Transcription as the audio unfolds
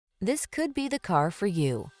This could be the car for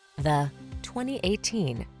you. The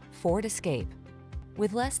 2018 Ford Escape.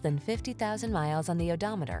 With less than 50,000 miles on the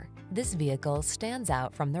odometer, this vehicle stands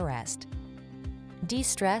out from the rest.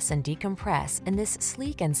 De-stress and decompress in this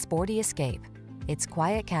sleek and sporty Escape. Its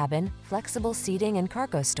quiet cabin, flexible seating and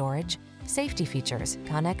cargo storage, safety features,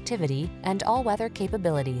 connectivity, and all-weather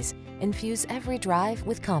capabilities infuse every drive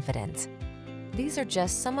with confidence. These are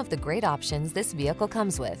just some of the great options this vehicle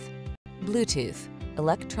comes with: Bluetooth,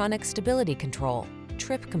 electronic stability control,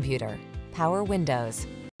 trip computer, power windows,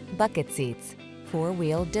 bucket seats,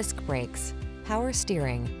 four-wheel disc brakes, power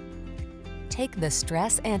steering. Take the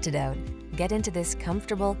stress antidote. Get into this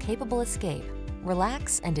comfortable, capable Escape.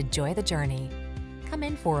 Relax and enjoy the journey. Come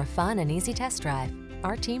in for a fun and easy test drive.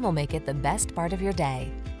 Our team will make it the best part of your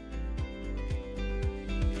day.